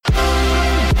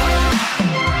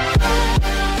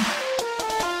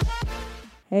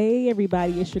Hey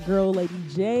everybody, it's your girl Lady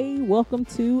J. Welcome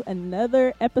to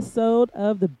another episode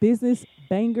of the Business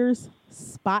Bangers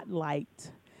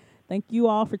Spotlight. Thank you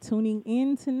all for tuning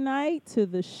in tonight to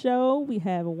the show. We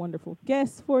have a wonderful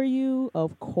guest for you,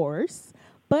 of course.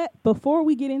 But before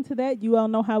we get into that, you all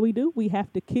know how we do. We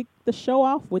have to kick the show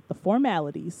off with the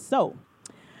formalities. So,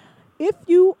 if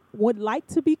you would like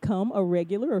to become a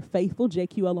regular or faithful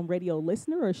JQLM radio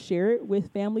listener or share it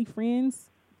with family,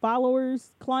 friends,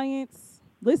 followers, clients,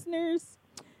 listeners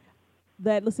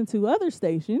that listen to other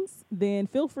stations, then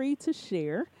feel free to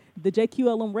share. The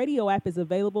JQLM radio app is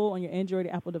available on your Android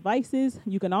and Apple devices.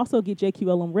 You can also get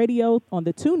JQLM radio on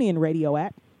the TuneIn radio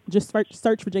app. Just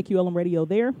search for JQLM radio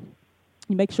there.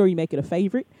 You make sure you make it a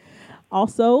favorite.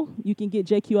 Also, you can get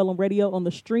JQLM radio on the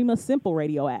Streama Simple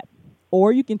radio app.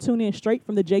 Or you can tune in straight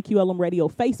from the JQLM radio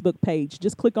Facebook page.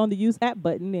 Just click on the Use App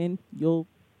button and you'll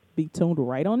be tuned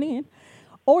right on in.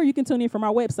 Or you can tune in from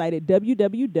our website at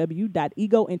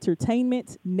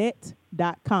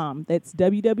www.egoentertainmentnet.com. That's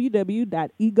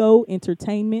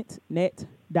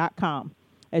www.egoentertainmentnet.com.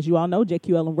 As you all know,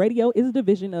 JQLM Radio is a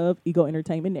division of Ego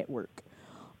Entertainment Network.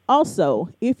 Also,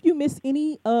 if you miss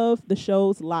any of the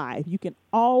shows live, you can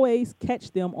always catch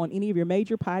them on any of your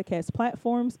major podcast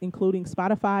platforms, including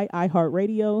Spotify,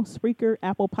 iHeartRadio, Spreaker,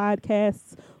 Apple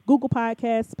Podcasts, Google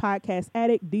Podcasts, Podcast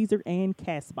Addict, Deezer, and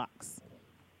Castbox.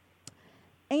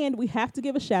 And we have to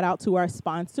give a shout out to our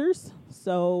sponsors.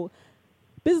 So,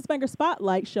 Business Banger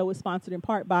Spotlight show is sponsored in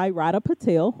part by Radha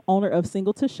Patel, owner of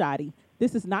Single to Shadi.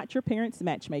 This is not your parents'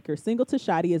 matchmaker. Single to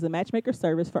Shadi is a matchmaker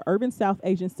service for urban South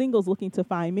Asian singles looking to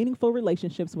find meaningful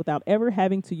relationships without ever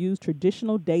having to use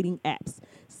traditional dating apps.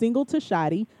 Single to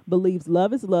Shadi believes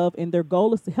love is love, and their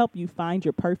goal is to help you find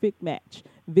your perfect match.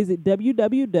 Visit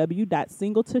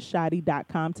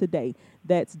www.singletoshadi.com today.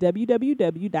 That's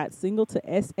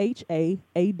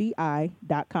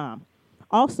www.singletoshadi.com.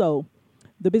 Also,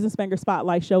 the Business Banger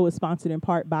Spotlight show is sponsored in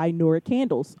part by Nura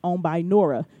Candles, owned by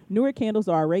Nura. Nura Candles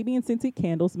are Arabian scented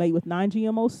candles made with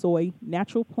non-GMO soy,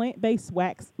 natural plant-based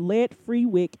wax, lead-free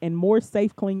wick, and more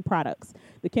safe, clean products.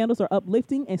 The candles are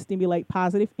uplifting and stimulate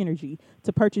positive energy.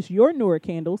 To purchase your Nura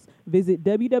candles, visit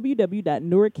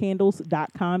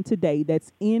www.nuracandles.com today.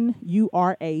 That's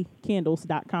N-U-R-A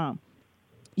candles.com.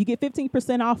 You get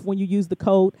 15% off when you use the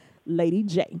code Lady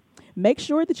J. Make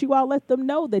sure that you all let them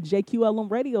know that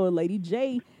JQLM Radio or Lady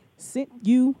J sent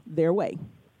you their way.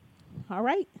 All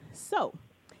right. So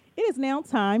it is now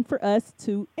time for us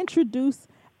to introduce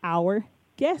our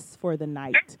guests for the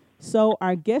night. So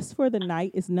our guest for the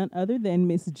night is none other than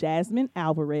Miss Jazmin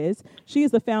Alvarez. She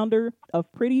is the founder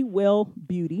of Pretty Well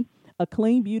Beauty, a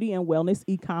clean beauty and wellness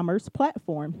e-commerce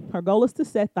platform. Her goal is to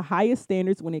set the highest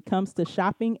standards when it comes to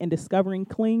shopping and discovering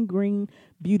clean, green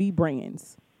beauty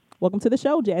brands. Welcome to the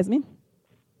show, Jazmin.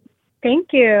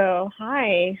 Thank you.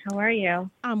 Hi, how are you?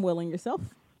 I'm well, and yourself?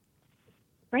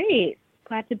 Great.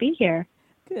 Glad to be here.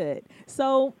 Good.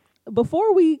 So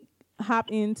before we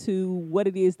hop into what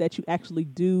it is that you actually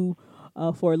do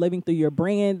for living through your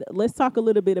brand, let's talk a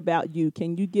little bit about you.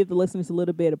 Can you give the listeners a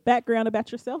little bit of background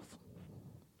about yourself?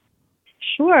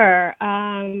 Sure.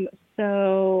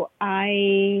 So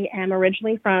I am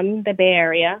originally from the Bay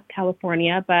Area,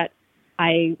 California, but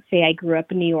I say I grew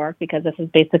up in New York because this is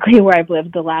basically where I've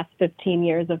lived the last 15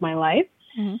 years of my life.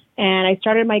 Mm-hmm. And I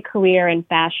started my career in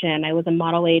fashion. I was a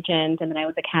model agent, and then I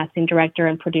was a casting director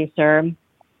and producer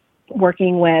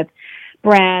working with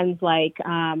brands like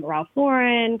Ralph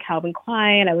Lauren, Calvin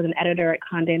Klein. I was an editor at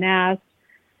Condé Nast.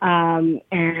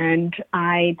 And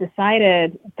I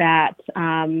decided that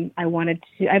I wanted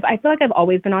to, I feel like I've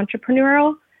always been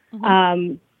entrepreneurial.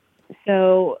 Mm-hmm.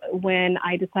 So when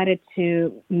I decided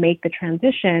to make the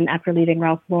transition after leaving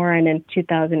Ralph Lauren in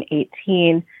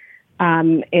 2018,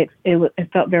 it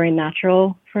felt very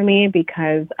natural for me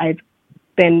because I've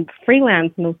been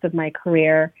freelance most of my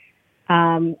career.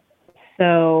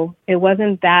 So it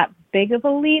wasn't that big of a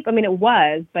leap. I mean, it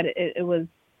was, but it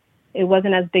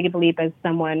wasn't as big of a leap as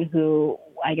someone who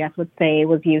I guess would say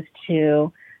was used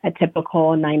to a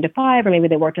typical 9-to-5, or maybe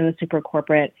they worked in a super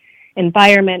corporate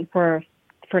environment for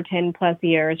 10 plus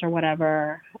years or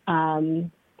whatever.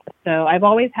 So I've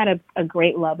always had a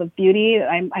great love of beauty.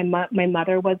 My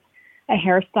mother was a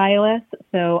hairstylist,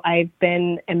 so I've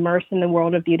been immersed in the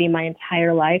world of beauty my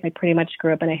entire life. I pretty much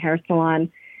grew up in a hair salon.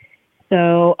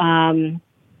 So,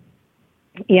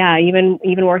 yeah, even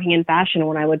working in fashion,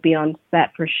 when I would be on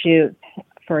set for shoots,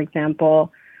 for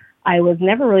example, I was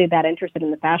never really that interested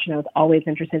in the fashion. I was always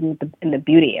interested in the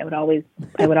beauty. I would always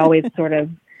sort of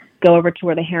go over to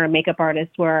where the hair and makeup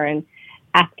artists were and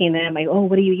asking them like, oh,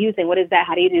 what are you using? What is that?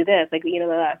 How do you do this? Like,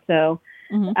 that. So,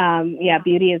 Mm-hmm. yeah,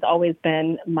 beauty has always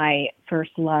been my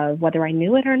first love, whether I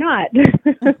knew it or not.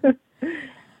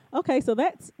 Okay, so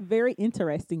that's very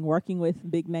interesting working with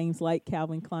big names like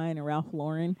Calvin Klein and Ralph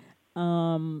Lauren.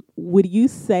 Would you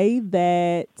say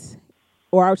that,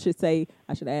 or I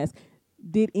should ask,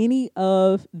 did any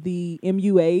of the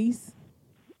MUAs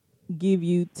give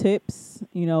you tips,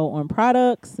 on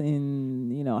products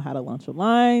and, how to launch a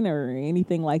line or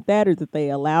anything like that? Or did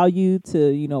they allow you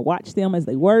to, watch them as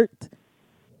they worked?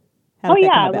 How Oh did that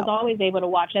yeah, come I was about? always able to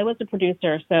watch. I was a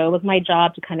producer, so it was my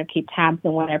job to kind of keep tabs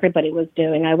on what everybody was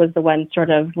doing. I was the one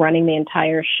sort of running the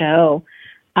entire show.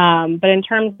 But in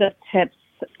terms of tips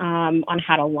on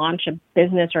how to launch a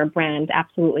business or a brand,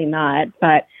 absolutely not.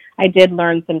 But I did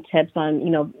learn some tips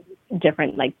on,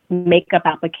 different like makeup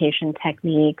application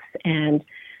techniques and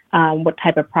what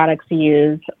type of products to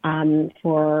use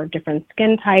for different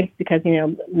skin types. Because,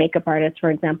 makeup artists,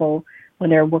 for example, when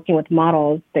they're working with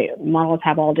models, models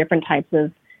have all different types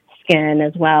of skin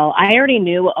as well. I already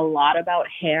knew a lot about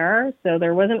hair, so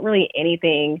there wasn't really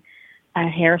anything a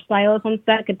hairstylist on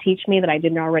set could teach me that I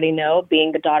didn't already know,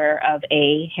 being the daughter of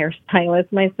a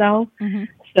hairstylist myself. Mm-hmm.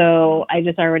 So I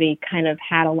just already kind of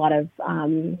had a lot of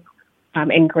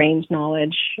ingrained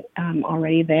knowledge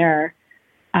already there.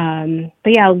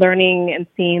 But yeah, learning and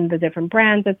seeing the different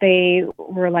brands that they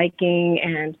were liking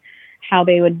and how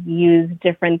they would use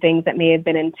different things that may have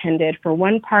been intended for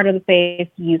one part of the face,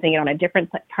 using it on a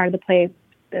different part of the face,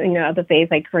 of the face.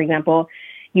 Like, for example,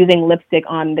 using lipstick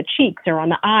on the cheeks or on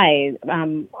the eyes,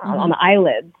 on the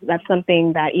eyelids. That's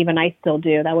something that even I still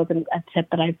do. That was a tip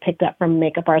that I picked up from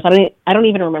makeup artists. I don't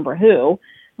even remember who,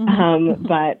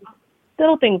 but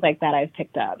little things like that I've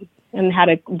picked up, and how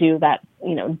to do that,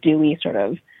 dewy sort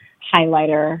of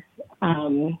highlighter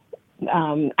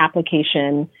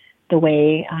application the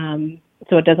way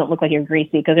so it doesn't look like you're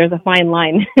greasy, because there's a fine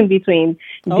line between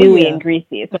dewy and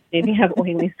greasy, especially if you have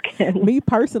oily skin. Me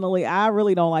personally, I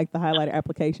really don't like the highlighter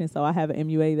application, so I have an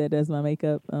MUA that does my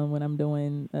makeup when I'm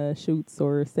doing shoots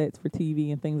or sets for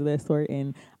TV and things of that sort,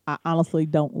 and I honestly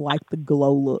don't like the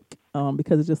glow look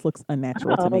because it just looks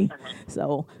unnatural to me.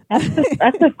 So that's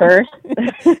the first.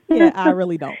 Yeah, I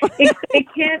really don't. It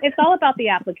can't. It's all about the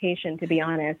application, to be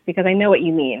honest, because I know what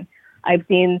you mean. I've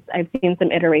seen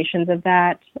some iterations of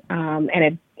that,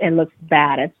 and it looks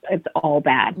bad. It's all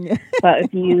bad. Yeah. But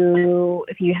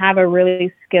if you have a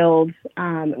really skilled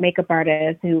makeup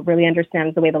artist who really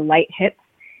understands the way the light hits,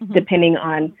 depending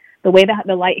on the way that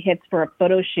the light hits for a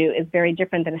photo shoot is very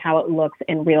different than how it looks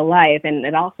in real life, and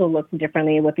it also looks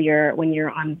differently when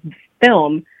you're on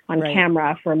film on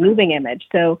camera for a moving image.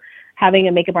 So having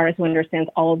a makeup artist who understands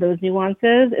all of those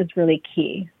nuances is really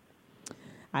key.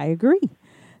 I agree.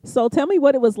 So tell me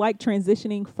what it was like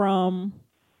transitioning from,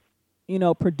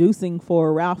 producing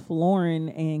for Ralph Lauren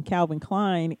and Calvin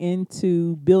Klein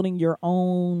into building your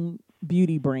own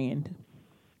beauty brand.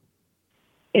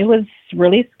 It was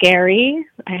really scary.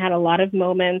 I had a lot of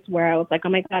moments where I was like, oh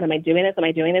my God, am I doing this? Am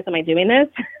I doing this? Am I doing this?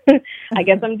 I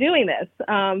guess I'm doing this.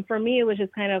 For me, it was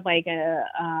just kind of like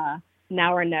a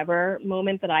now or never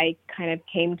moment that I kind of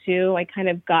came to. I kind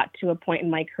of got to a point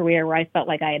in my career where I felt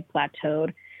like I had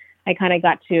plateaued. I kind of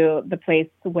got to the place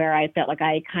where I felt like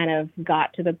I kind of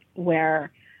got to where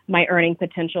my earning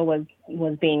potential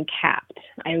was being capped.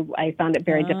 I found it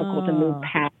very difficult to move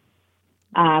past.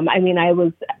 I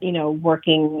was,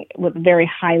 working with very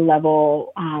high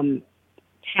level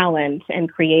talent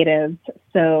and creatives.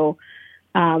 So,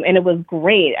 and it was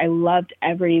great. I loved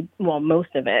most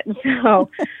of it. So,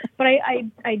 but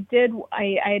I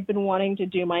had been wanting to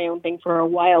do my own thing for a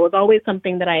while. It was always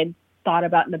something that I had thought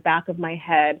about in the back of my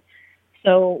head.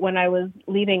 So when I was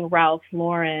leaving Ralph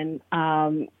Lauren,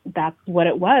 that's what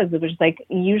it was. It was like,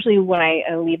 usually when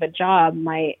I leave a job,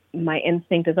 my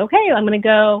instinct is, okay, I'm going to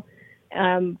go,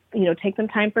 take some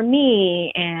time for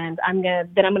me, and I'm going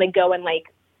to go and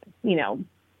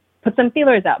put some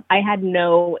feelers out. I had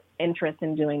no interest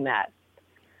in doing that.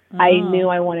 I knew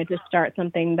I wanted to start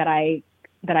something that I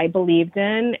believed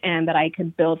in and that I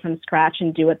could build from scratch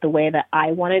and do it the way that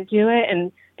I want to do it,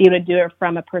 and be able to do it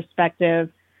from a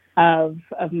perspective of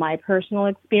my personal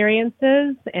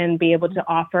experiences, and be able to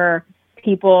offer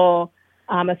people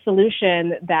a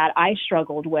solution that I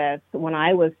struggled with when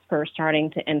I was first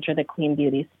starting to enter the clean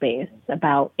beauty space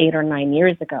about 8 or 9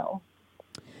 years ago.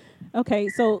 Okay,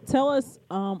 so tell us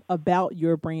about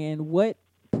your brand. What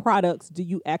products do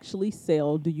you actually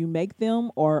sell? Do you make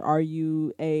them, or are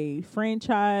you a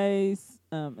franchise?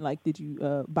 Did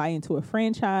you buy into a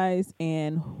franchise?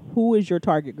 And who is your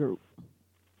target group?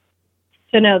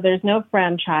 So no, there's no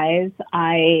franchise.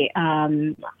 I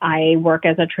work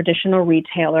as a traditional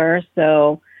retailer.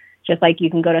 So just like you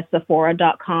can go to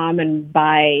Sephora.com and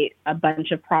buy a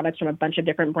bunch of products from a bunch of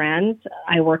different brands,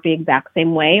 I work the exact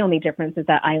same way. Only difference is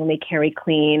that I only carry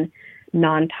clean,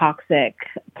 non-toxic,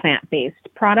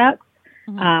 plant-based products.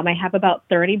 I have about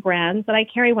 30 brands that I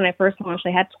carry. When I first launched,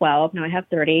 I had 12. Now I have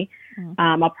 30.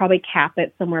 I'll probably cap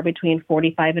it somewhere between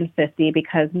 45 and 50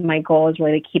 because my goal is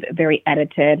really to keep it very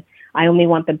edited. I only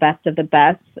want the best of the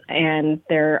best, and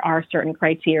there are certain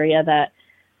criteria that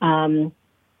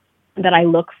that I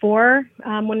look for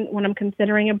when I'm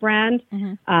considering a brand.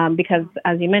 Because,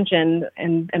 as you mentioned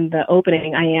in the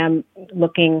opening, I am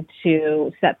looking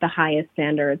to set the highest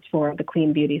standards for the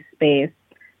clean beauty space,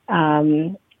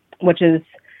 which is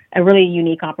a really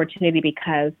unique opportunity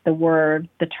because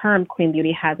the term clean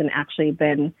beauty hasn't actually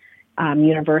been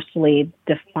universally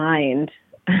defined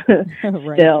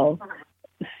Right. still.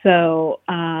 So,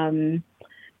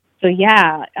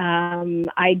 yeah,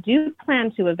 I do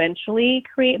plan to eventually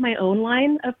create my own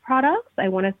line of products. I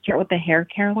want to start with the hair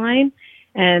care line,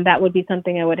 and that would be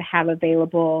something I would have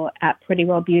available at Pretty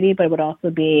Well Beauty, but it would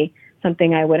also be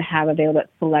something I would have available at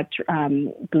select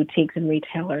boutiques and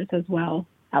retailers as well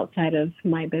outside of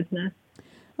my business.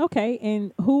 Okay,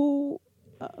 and who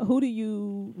do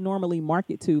you normally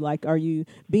market to? Like, are you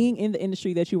being in the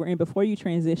industry that you were in before you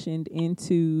transitioned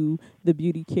into the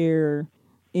beauty care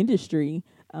industry?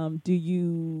 Do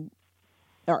you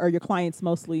are your clients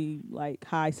mostly like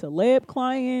high celeb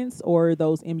clients or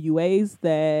those MUAs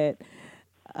that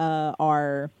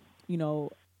are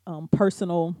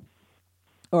personal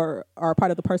or are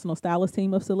part of the personal stylist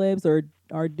team of celebs,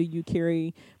 or do you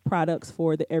carry products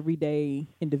for the everyday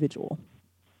individual?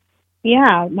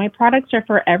 Yeah, my products are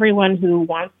for everyone who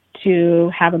wants to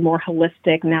have a more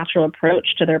holistic, natural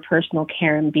approach to their personal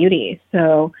care and beauty.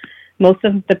 So most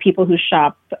of the people who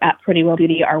shop at Pretty Well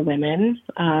Beauty are women.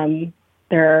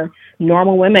 They're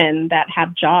normal women that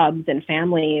have jobs and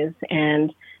families,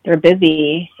 and they're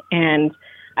busy. And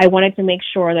I wanted to make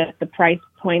sure that the price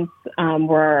points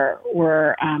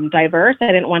were diverse. I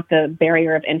didn't want the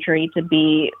barrier of entry to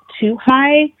be too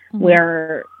high,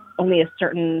 where only a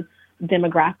certain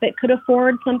demographic could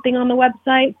afford something on the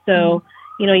website. So,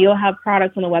 you'll have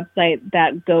products on the website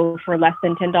that go for less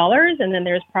than $10, and then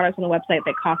there's products on the website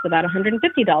that cost about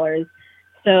 $150.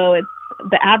 So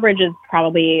the average is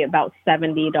probably about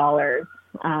 $70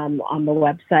 on the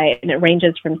website, and it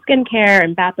ranges from skincare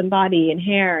and bath and body and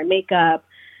hair and makeup.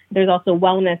 There's also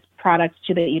wellness products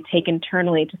too that you take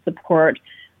internally to support,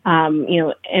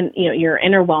 your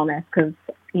inner wellness. Because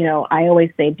I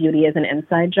always say beauty is an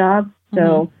inside job.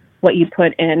 So what you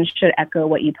put in should echo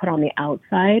what you put on the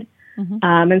outside.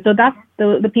 And so that's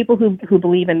the people who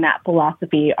believe in that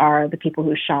philosophy are the people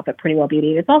who shop at Pretty Well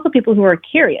Beauty. It's also people who are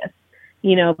curious,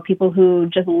 people who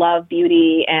just love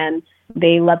beauty and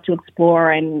they love to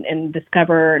explore and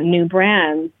discover new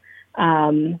brands.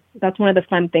 That's one of the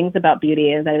fun things about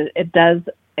beauty is that it does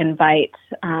invite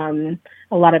a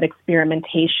lot of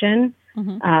experimentation.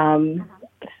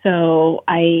 So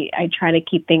I try to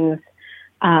keep things,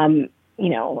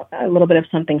 a little bit of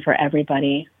something for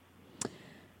everybody.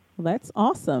 That's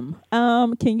awesome.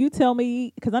 Can you tell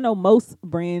me, because I know most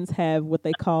brands have what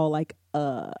they call like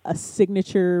a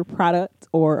signature product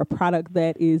or a product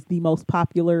that is the most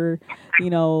popular,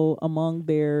 among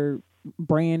their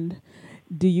brand.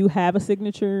 Do you have a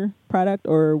signature product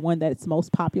or one that's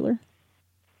most popular?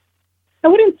 I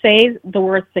wouldn't say the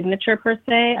word signature per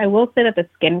se. I will say that the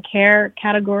skincare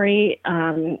category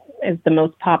is the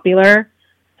most popular.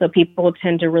 So people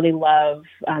tend to really love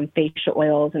facial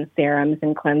oils and serums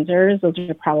and cleansers. Those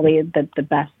are probably the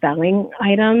best selling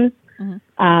items.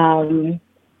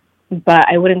 But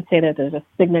I wouldn't say that there's a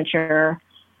signature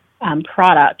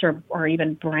product or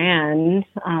even brand,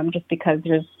 just because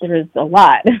there's a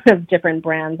lot of different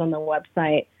brands on the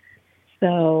website.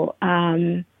 So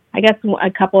I guess a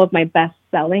couple of my best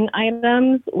selling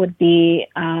items would be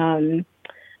the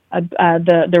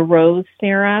rose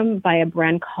serum by a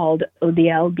brand called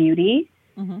ODL Beauty.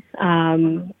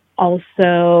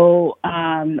 Also,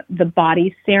 the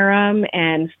body serum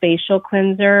and facial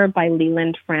cleanser by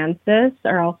Leland Francis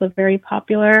are also very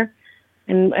popular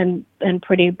and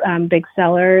pretty big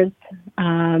sellers.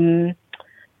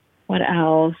 What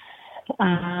else?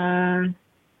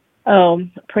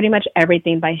 Pretty much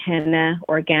everything by Henna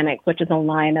Organics, which is a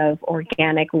line of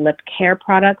organic lip care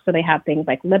products. So they have things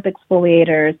like lip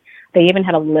exfoliators. They even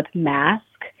had a lip mask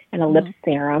and a lip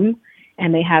serum.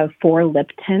 And they have 4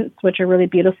 lip tints, which are really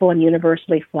beautiful and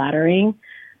universally flattering.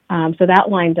 So that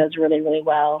line does really, really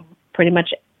well. Pretty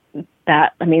much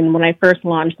that. I mean, when I first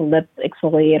launched, the lip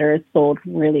exfoliators sold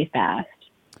really fast.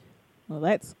 Well,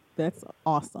 that's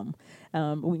awesome.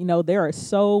 There are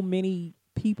so many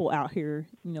people out here,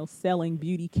 selling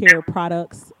beauty care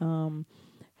products, health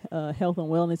and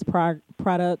wellness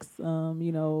products,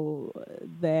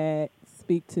 that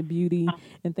speak to beauty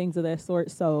and things of that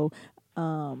sort. So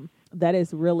that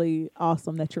is really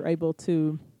awesome that you're able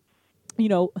to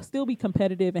still be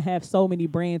competitive and have so many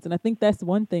brands. And I think that's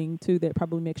one thing too that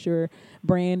probably makes your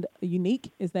brand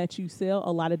unique is that you sell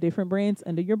a lot of different brands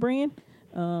under your brand.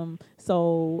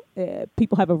 So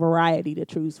people have a variety to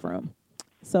choose from.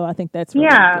 So I think that's really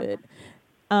Yeah. good.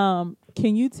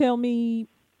 Can you tell me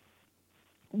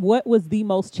what was the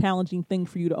most challenging thing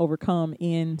for you to overcome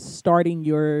in starting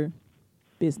your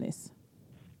business?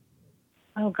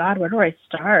 Oh God, where do I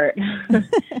start?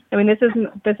 I mean, this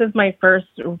is my first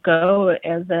go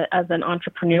as an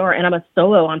entrepreneur, and I'm a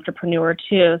solo entrepreneur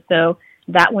too. So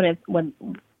when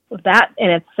that in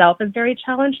itself is very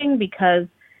challenging because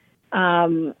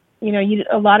a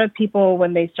lot of people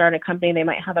when they start a company, they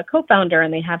might have a co-founder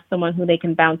and they have someone who they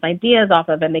can bounce ideas off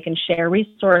of, and they can share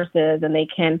resources and they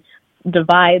can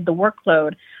divide the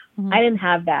workload. Mm-hmm. I didn't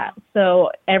have that.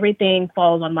 So everything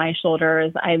falls on my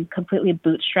shoulders. I'm completely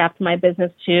bootstrapped my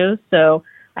business too. So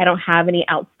I don't have any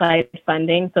outside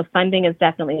funding. So funding is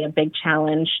definitely a big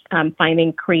challenge.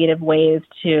 Finding creative ways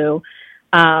to,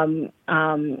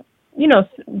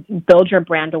 build your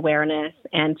brand awareness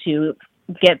and to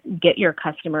get your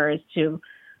customers to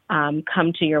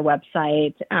come to your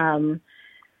website.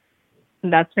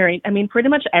 Pretty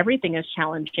much everything is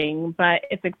challenging, but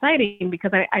it's exciting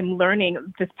because I'm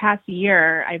learning this past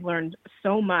year. I've learned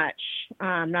so much,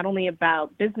 not only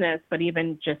about business, but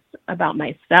even just about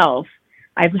myself.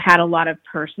 I've had a lot of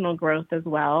personal growth as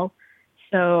well.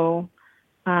 So,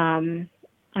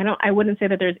 I wouldn't say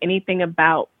that there's anything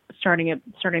about starting this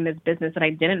business that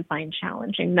I didn't find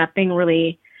challenging. Nothing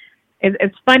really.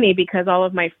 It's funny because all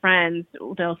of my friends,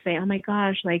 they'll say, "Oh my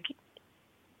gosh, like,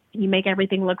 you make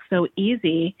everything look so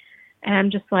easy." And I'm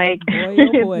just like, boy,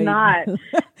 oh boy. It's not.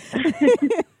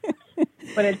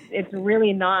 But it's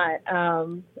really not.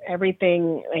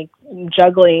 Everything, like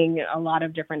juggling a lot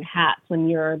of different hats when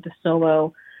you're the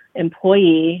solo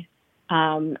employee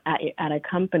at a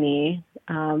company.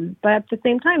 But at the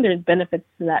same time, there's benefits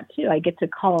to that too. I get to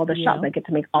call all the shots. I get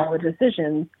to make all the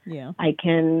decisions. Yeah. I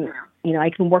can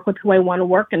work with who I want to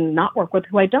work and not work with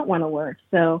who I don't want to work.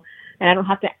 So, and I don't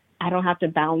have to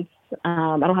bounce.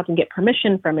 I don't have to get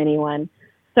permission from anyone.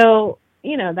 So,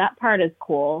 that part is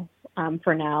cool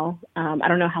for now. I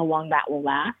don't know how long that will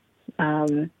last.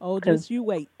 Just you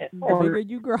wait. The bigger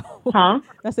you grow. Huh?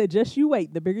 I said, just you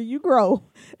wait. The bigger you grow,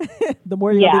 the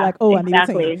more you're gonna be like, oh,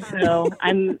 exactly. I need a team. So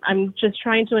I'm just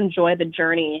trying to enjoy the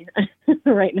journey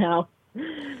right now.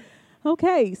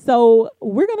 Okay, so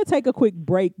we're going to take a quick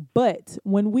break, but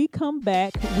when we come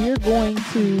back, we're going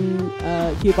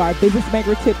to give our business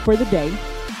banker tip for the day,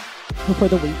 or for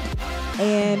the week,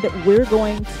 and we're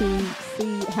going to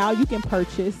see how you can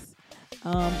purchase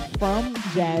from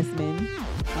Jazmin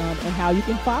and how you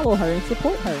can follow her and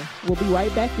support her. We'll be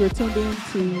right back. You're tuned in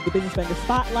to the Business Banker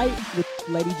Spotlight with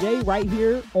Lady J right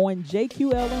here on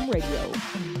JQLM Radio.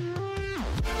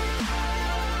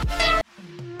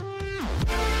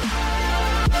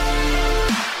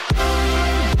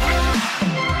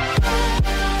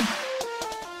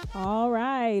 All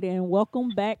right, and welcome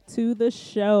back to the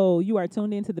show. You are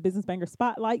tuned into the Business Banger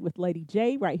Spotlight with Lady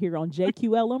J right here on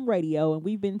JQLM Radio, and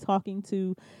we've been talking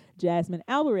to Jazmin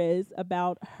Alvarez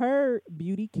about her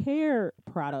beauty care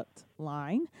product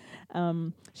line.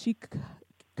 She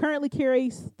currently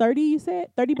carries 30, you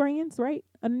said? 30 brands, right?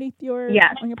 Underneath on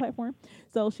your platform.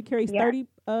 So she carries 30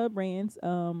 brands,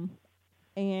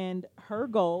 and her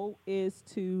goal is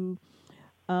to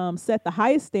set the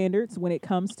highest standards when it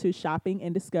comes to shopping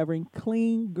and discovering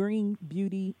clean, green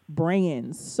beauty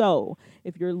brands. So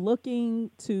if you're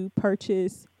looking to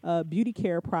purchase beauty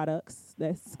care products,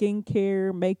 that's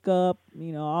skincare, makeup,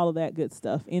 all of that good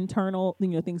stuff, internal,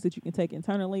 things that you can take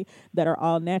internally that are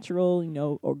all natural,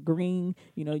 or green,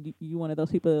 you one of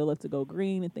those people that love to go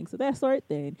green and things of that sort,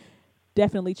 then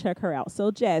definitely check her out.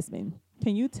 So Jazmin,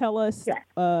 can you tell us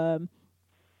the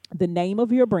name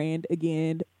of your brand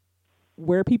again,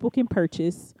 where people can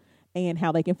purchase, and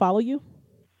how they can follow you?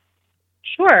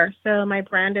 Sure. So my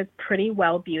brand is Pretty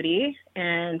Well Beauty,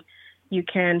 and you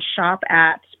can shop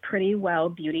at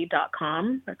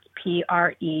prettywellbeauty.com. That's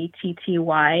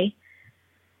prettywellbeauty.com.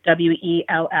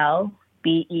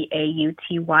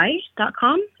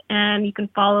 And you can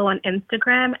follow on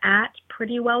Instagram at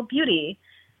Pretty Well Beauty.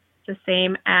 The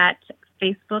same at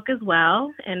Facebook as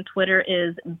well, and Twitter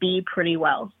is Be Pretty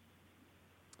Well.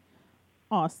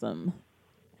 Awesome.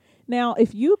 Now,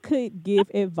 if you could give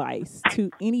advice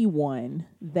to anyone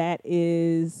that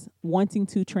is wanting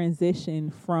to transition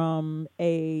from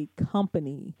a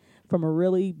company, from a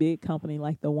really big company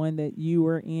like the one that you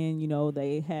were in,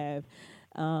 they have,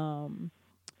 um,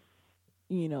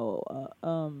 you know,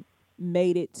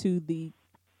 made it to the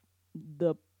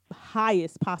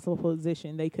highest possible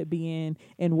position they could be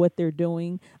in what they're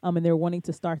doing, and they're wanting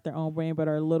to start their own brand, but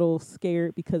are a little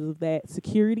scared because of that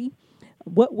security.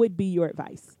 What would be your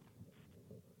advice?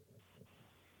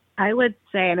 I would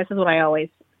say, and this is what I always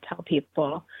tell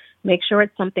people, make sure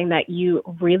it's something that you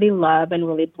really love and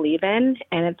really believe in,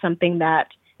 and it's something that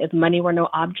if money were no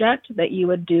object, that you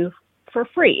would do for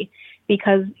free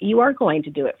because you are going to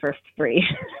do it for free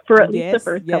for at least the Yes,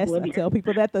 first couple yes. of I years. tell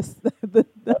people that I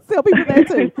tell people that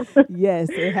too. Yes,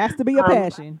 it has to be a um,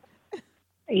 passion.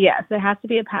 yes, it has to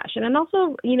be a passion, and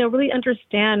also, really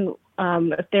understand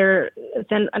if they're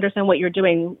then understand what you're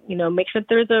doing. Make sure that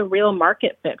there's a real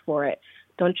market fit for it.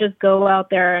 Don't just go out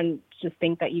there and just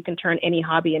think that you can turn any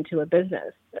hobby into a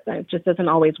business. It just doesn't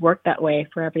always work that way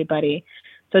for everybody.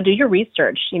 So do your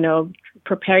research.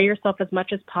 Prepare yourself as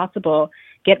much as possible.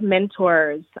 Get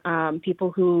mentors,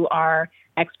 people who are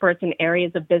experts in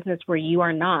areas of business where you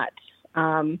are not.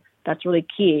 That's really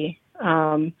key.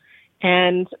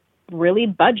 And really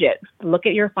budget. Look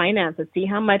at your finances. See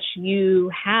how much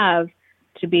you have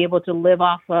to be able to live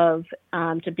off of,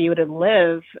 to be able to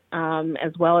live,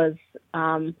 as well as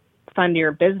fund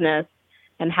your business,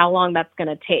 and how long that's going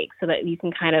to take, so that you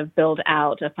can kind of build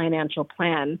out a financial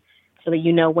plan so that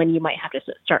you know when you might have to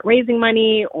start raising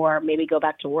money or maybe go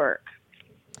back to work.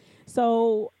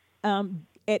 So,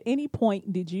 at any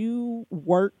point, did you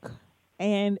work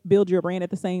and build your brand at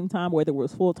the same time, whether it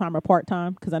was full time or part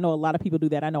time? Because I know a lot of people do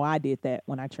that. I know I did that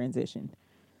when I transitioned.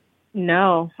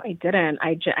 No, I didn't.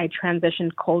 I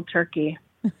transitioned cold turkey.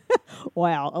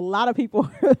 Wow, a lot of people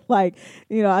are like,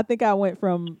 I think I went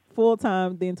from full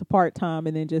time then to part time,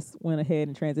 and then just went ahead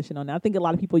and transitioned on. I think a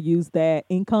lot of people use that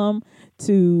income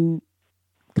to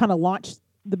kind of launch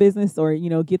the business, or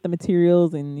get the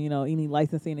materials and any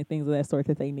licensing and things of that sort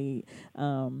that they need.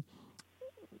 Um,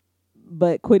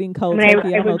 but quitting I cold mean,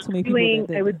 turkey, I I don't was know too many people that doing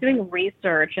I did. was doing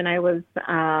research, and I was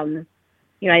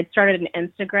I'd started an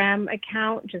Instagram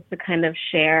account just to kind of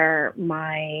share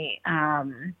my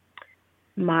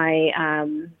my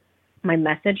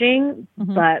messaging,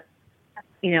 Mm-hmm. but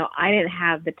I didn't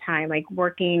have the time. Like,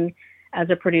 working as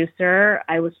a producer,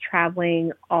 I was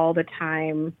traveling all the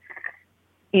time.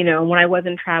 When I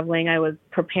wasn't traveling, I was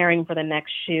preparing for the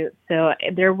next shoot. So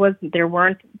there weren't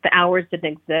the hours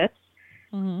didn't exist,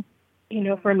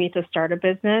 Mm-hmm. for me to start a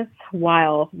business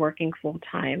while working full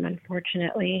time,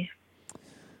 unfortunately.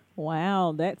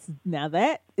 Wow,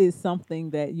 that is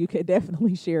something that you could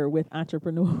definitely share with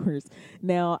entrepreneurs.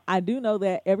 Now, I do know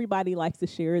that everybody likes to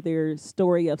share their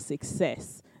story of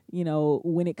success,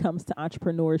 when it comes to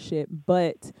entrepreneurship,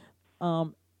 but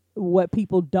um, what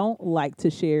people don't like to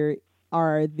share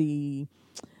are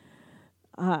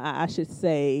I should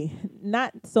say,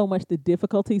 not so much the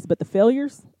difficulties, but the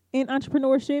failures in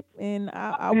entrepreneurship. And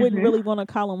I wouldn't Mhm. really want to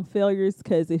call them failures,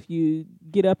 because if you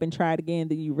get up and try it again,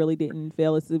 then you really didn't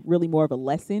fail. It's really more of a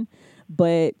lesson.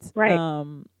 But Right.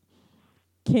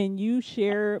 can you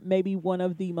share maybe one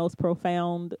of the most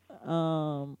profound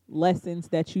lessons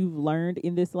that you've learned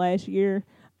in this last year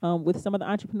with some of the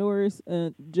entrepreneurs?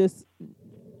 Just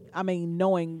I mean,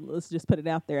 knowing, let's just put it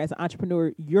out there, as an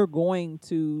entrepreneur, you're going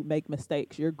to make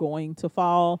mistakes. You're going to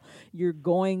fall. You're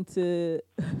going to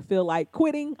feel like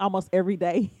quitting almost every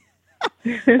day.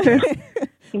 But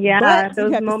Yeah, you those have to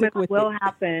stick moments with it. will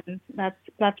happen.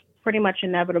 That's pretty much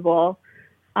inevitable.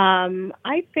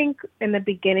 I think in the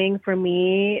beginning, for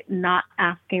me, not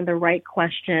asking the right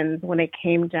questions when it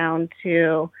came down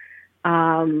to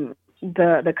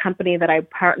the company that I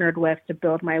partnered with to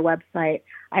build my website.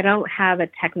 I don't have a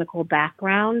technical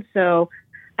background, so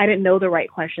I didn't know the right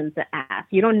questions to ask.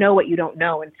 You don't know what you don't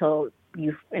know until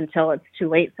it's too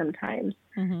late sometimes.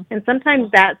 Mm-hmm. And sometimes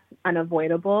that's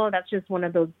unavoidable. That's just one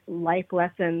of those life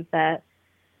lessons that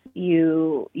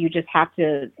you just have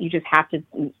to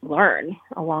learn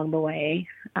along the way.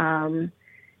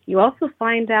 You also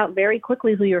find out very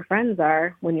quickly who your friends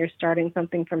are when you're starting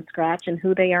something from scratch and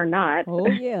who they are not. Oh,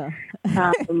 yeah.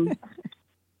 um,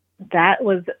 that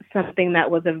was something that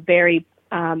was a very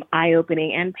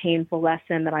eye-opening and painful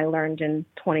lesson that I learned in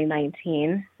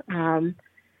 2019,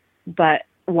 but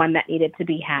one that needed to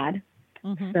be had.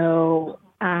 Mm-hmm. So,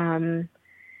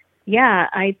 yeah,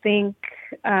 I think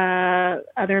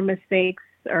other mistakes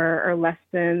or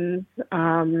lessons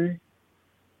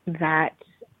that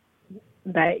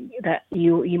that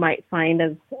you might find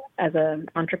as an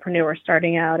entrepreneur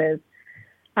starting out is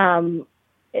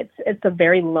It's a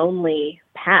very lonely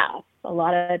path. A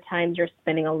lot of times you're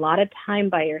spending a lot of time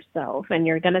by yourself, and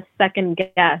you're going to second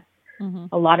guess Mm-hmm.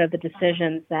 a lot of the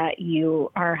decisions that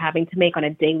you are having to make on a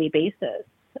daily basis.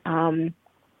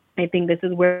 I think this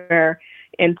is where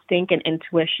instinct and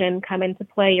intuition come into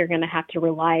play. You're going to have to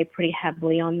rely pretty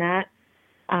heavily on that.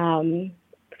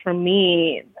 For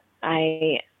me,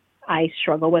 I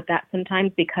struggle with that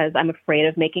sometimes because I'm afraid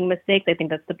of making mistakes. I think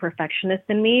that's the perfectionist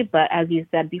in me. But as you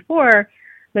said before,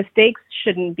 mistakes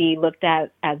shouldn't be looked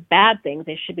at as bad things.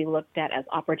 They should be looked at as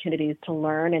opportunities to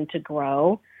learn and to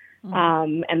grow.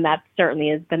 And that certainly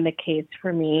has been the case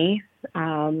for me.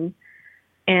 And,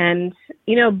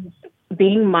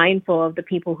 being mindful of the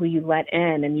people who you let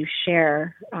in and you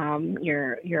share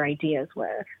your ideas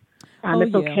with.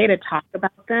 It's okay to talk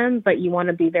about them, but you want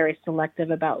to be very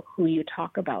selective about who you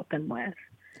talk about them with,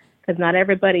 because not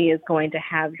everybody is going to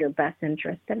have your best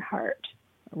interest in heart.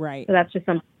 Right. So that's just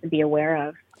something to be aware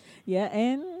of. Yeah,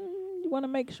 and you want to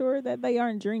make sure that they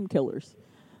aren't dream killers.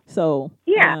 So,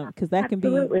 yeah, because that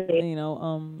absolutely. can be, I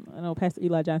know Pastor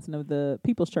Eli Johnson of the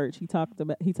People's Church. He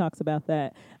talks about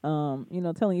that.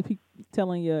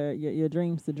 Telling your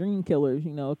dreams to dream killers,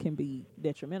 can be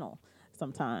detrimental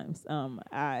sometimes.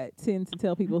 I tend to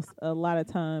tell people a lot of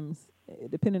times,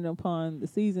 depending upon the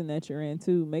season that you're in,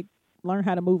 to learn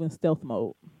how to move in stealth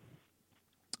mode.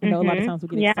 A lot of times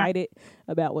we get excited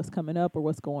about what's coming up or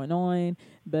what's going on,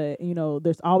 but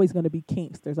there's always going to be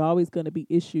kinks. There's always going to be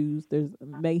issues. There's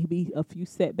maybe a few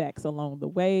setbacks along the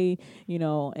way,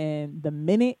 and the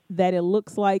minute that it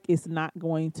looks like it's not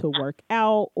going to work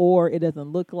out, or it doesn't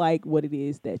look like what it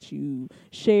is that you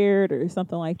shared or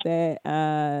something like that,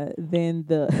 then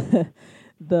the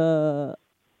the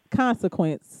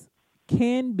consequence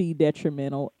can be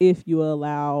detrimental if you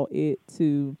allow it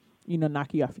to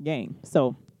knock you off your game.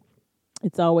 So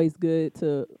it's always good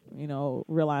to,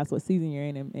 realize what season you're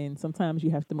in, and sometimes you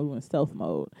have to move in stealth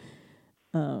mode.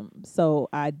 So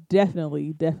I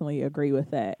definitely agree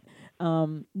with that.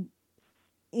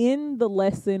 In the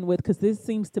lesson because this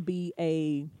seems to be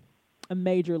a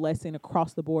major lesson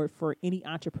across the board for any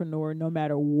entrepreneur, no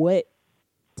matter what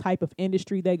type of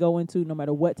industry they go into, no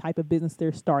matter what type of business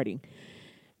they're starting,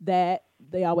 that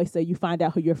they always say you find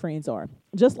out who your friends are.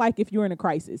 Just like if you're in a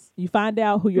crisis, you find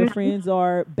out who your friends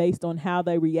are based on how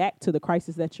they react to the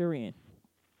crisis that you're in.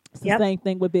 It's the same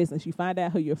thing with business. You find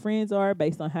out who your friends are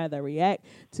based on how they react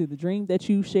to the dream that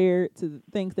you shared, to the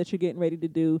things that you're getting ready to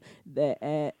do.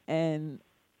 And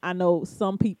I know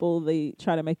some people, they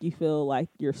try to make you feel like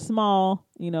you're small,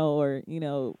 or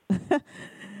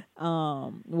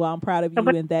well, I'm proud of you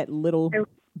in that little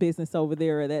business over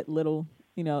there, or that little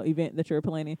event that you're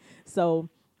planning. So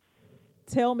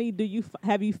tell me,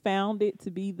 have you found it to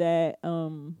be that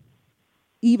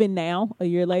even now, a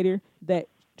year later, that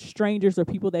strangers or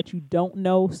people that you don't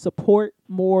know support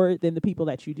more than the people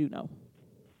that you do know?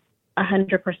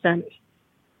 100%.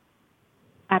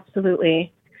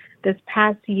 Absolutely. This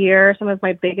past year, some of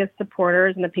my biggest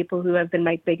supporters and the people who have been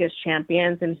my biggest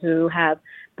champions and who have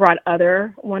brought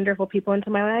other wonderful people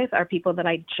into my life are people that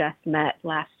I just met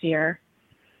last year.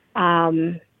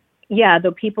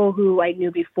 The people who I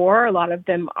knew before, a lot of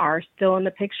them are still in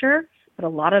the picture, but a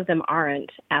lot of them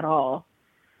aren't at all.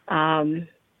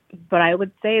 But I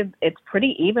would say it's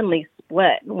pretty evenly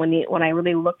split when I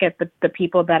really look at the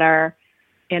people that are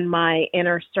in my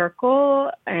inner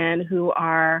circle and who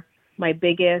are my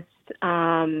biggest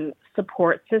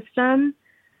support system.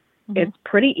 It's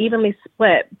pretty evenly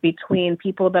split between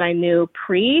people that I knew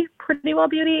pre Pretty Well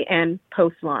Beauty and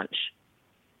post launch.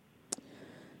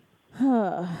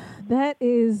 That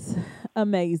is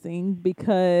amazing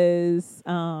because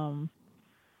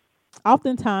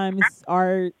oftentimes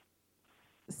our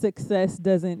success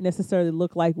doesn't necessarily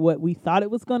look like what we thought it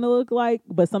was going to look like,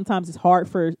 but sometimes it's hard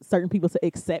for certain people to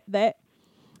accept that.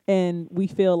 And we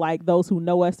feel like those who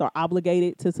know us are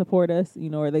obligated to support us,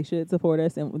 or they should support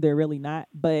us, and they're really not.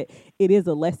 But it is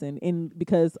a lesson, and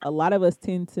because a lot of us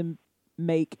tend to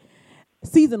make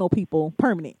seasonal people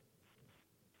permanent,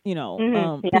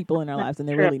 people in our lives, and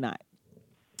they're really not.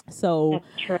 So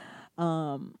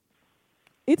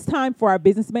it's time for our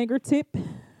business banker tip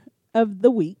of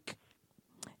the week.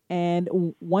 And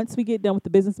once we get done with the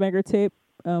business banker tip,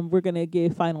 we're going to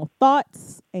give final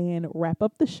thoughts and wrap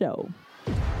up the show.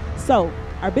 So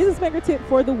our business banker tip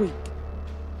for the week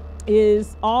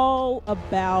is all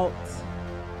about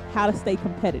how to stay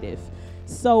competitive.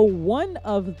 So one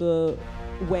of the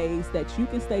ways that you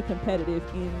can stay competitive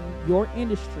in your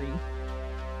industry,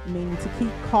 meaning to keep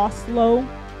costs low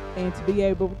and to be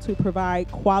able to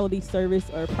provide quality service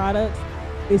or products,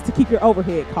 is to keep your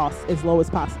overhead costs as low as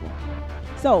possible.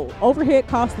 So overhead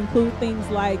costs include things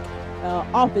like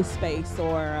office space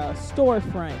or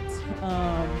storefront,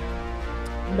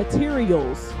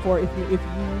 materials for if you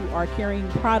are carrying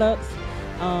products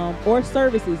or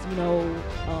services,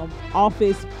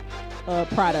 office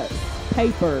products,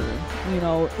 paper,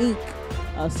 ink,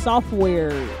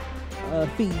 software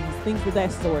fees, things of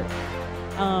that sort.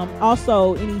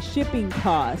 Also, any shipping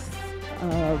costs,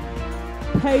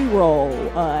 payroll.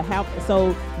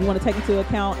 So you want to take into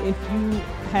account if you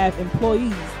have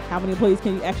employees, how many employees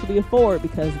can you actually afford,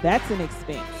 because that's an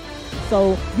expense.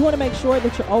 So you want to make sure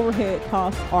that your overhead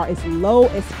costs are as low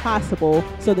as possible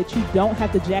so that you don't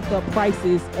have to jack up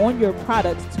prices on your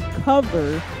products to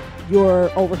cover your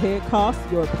overhead costs,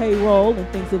 your payroll, and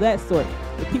things of that sort.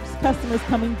 It keeps customers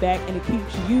coming back, and it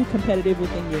keeps you competitive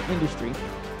within your industry.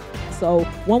 So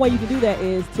one way you can do that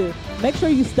is to make sure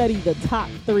you study the top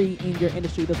 3 in your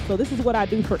industry. So this is what I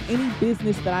do for any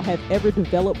business that I have ever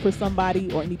developed for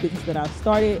somebody, or any business that I've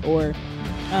started, or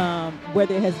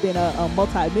whether it has been a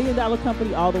multi-million-dollar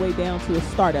company all the way down to a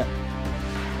startup.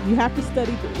 You have to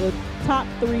study the top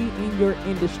 3 in your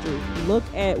industry. Look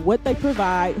at what they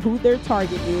provide, who their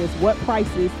target is, what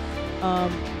prices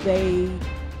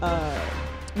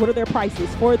what are their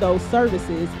prices for those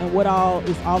services, and what all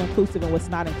is all inclusive and what's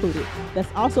not included. That's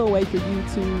also a way for you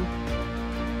to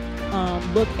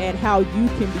look at how you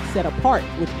can be set apart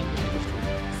within your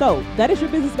industry. So that is your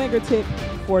Business Banker tip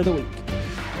for the week.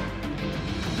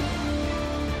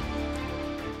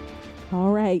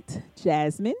 All right,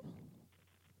 Jazmin.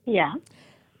 Yeah.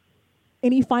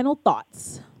 Any final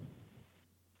thoughts?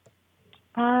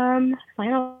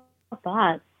 Final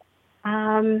thoughts.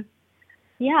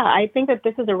 Yeah, I think that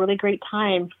this is a really great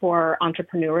time for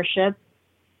entrepreneurship,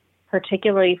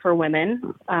 particularly for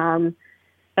women,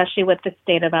 especially with the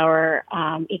state of our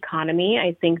economy.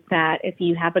 I think that if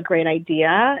you have a great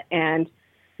idea and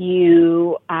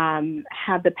you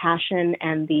have the passion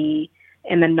and the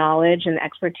knowledge and the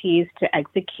expertise to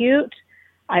execute,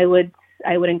 I would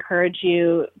encourage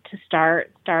you to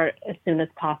start as soon as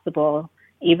possible,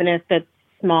 even if it's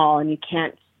small and you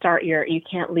can't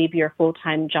leave your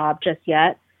full-time job just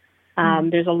yet.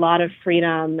 There's a lot of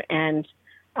freedom and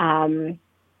there's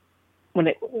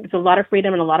a lot of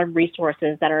freedom and a lot of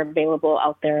resources that are available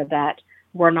out there that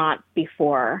were not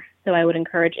before. So I would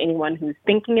encourage anyone who's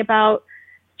thinking about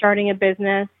starting a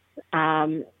business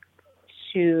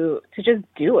to just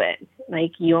do it.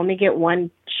 Like, you only get one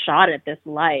shot at this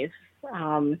life.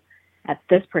 At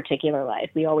this particular life,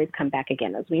 we always come back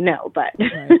again, as we know. But,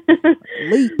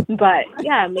 Leap. But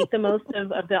yeah, make the most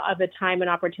of the time and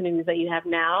opportunities that you have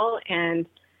now, and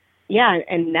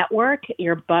network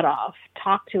your butt off.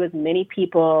 Talk to as many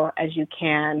people as you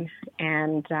can,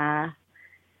 and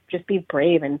just be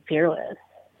brave and fearless,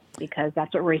 because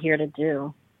that's what we're here to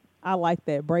do. I like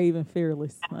that, brave and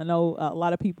fearless. I know a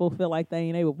lot of people feel like they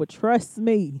ain't able, but trust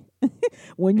me,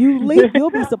 when you leap, you'll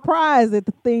be surprised at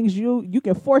the things you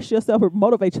can force yourself or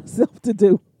motivate yourself to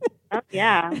do.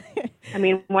 Yeah. I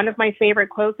mean, one of my favorite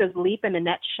quotes is, "Leap and the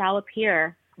net shall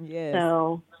appear." Yes.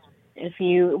 So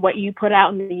what you put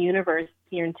out in the universe,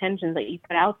 your intentions that you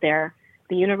put out there,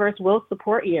 the universe will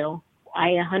support you. I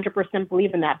 100%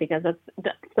 believe in that, because that's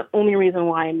the only reason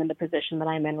why I'm in the position that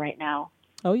I'm in right now.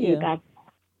 Oh, yeah.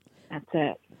 That's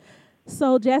it.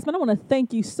 So, Jazmin, I want to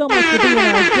thank you so much for being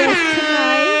our guest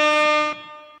tonight.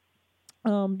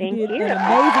 Thank you did you. an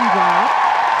amazing job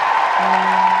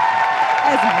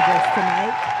as my guest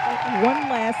tonight. One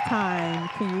last time,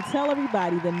 can you tell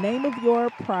everybody the name of your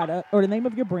product, or the name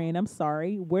of your brand,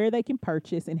 where they can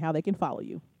purchase and how they can follow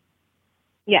you?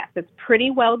 Yes, it's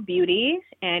Pretty Well Beauty,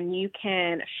 and you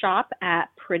can shop at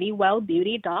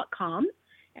prettywellbeauty.com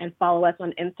and follow us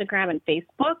on Instagram and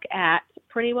Facebook at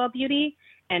Pretty Well Beauty,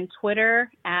 and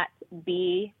Twitter at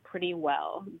Be Pretty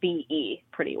Well, BE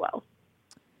Pretty Well.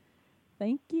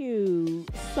 Thank you.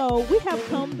 So we have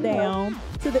come down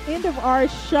to the end of our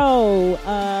show.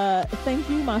 Thank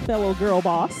you, my fellow girl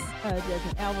boss,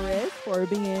 Jazmin Alvarez, for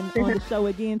being on the show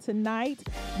again tonight.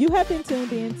 You have been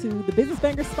tuned in to the Business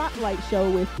Banger Spotlight Show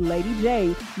with Lady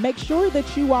J. Make sure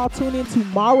that you all tune in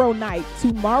tomorrow night.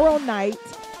 Tomorrow night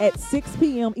at 6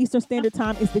 p.m. Eastern Standard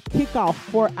Time is the kickoff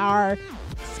for our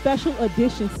special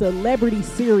edition celebrity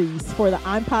series for the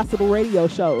I'm Possible radio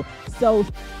show. So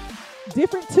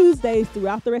different Tuesdays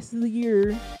throughout the rest of the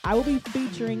year, I will be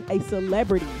featuring a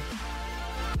celebrity,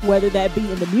 whether that be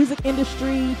in the music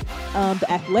industry, the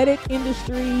athletic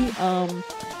industry,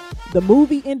 the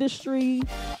movie industry,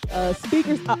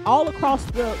 speakers all across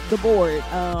the board.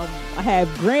 I have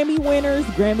Grammy winners,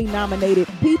 Grammy nominated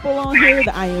people on here,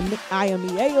 the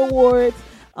IMEA Awards,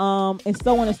 and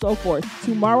so on and so forth.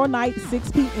 Tomorrow night,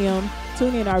 6 p.m.,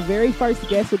 tune in. Our very first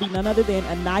guest will be none other than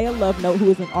Anaya Lovenote,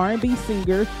 who is an R&B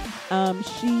singer.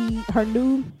 Her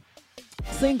new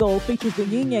single features the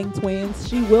Yin Yang Twins.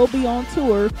 She will be on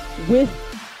tour with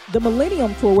the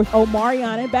Millennium Tour with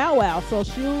Omarion and Bow Wow. So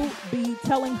she'll be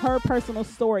telling her personal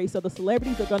story. So the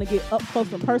celebrities are going to get up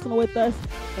close and personal with us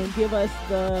and give us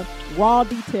the raw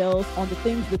details on the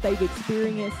things that they've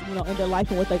experienced, in their life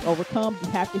and what they've overcome. You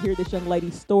have to hear this young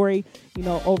lady's story,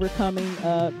 overcoming,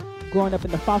 growing up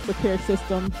in the foster care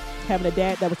system, having a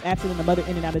dad that was absent and a mother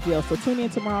in and out of jail. So tune in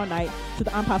tomorrow night to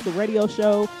the Impossible Radio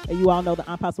Show. And you all know the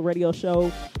Impossible Radio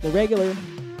Show, the regular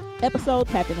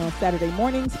episodes happen on Saturday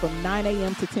mornings from 9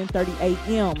 a.m. to 10:30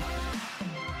 a.m.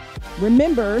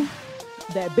 Remember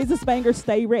that business bangers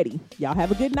stay ready. Y'all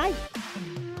have a good night.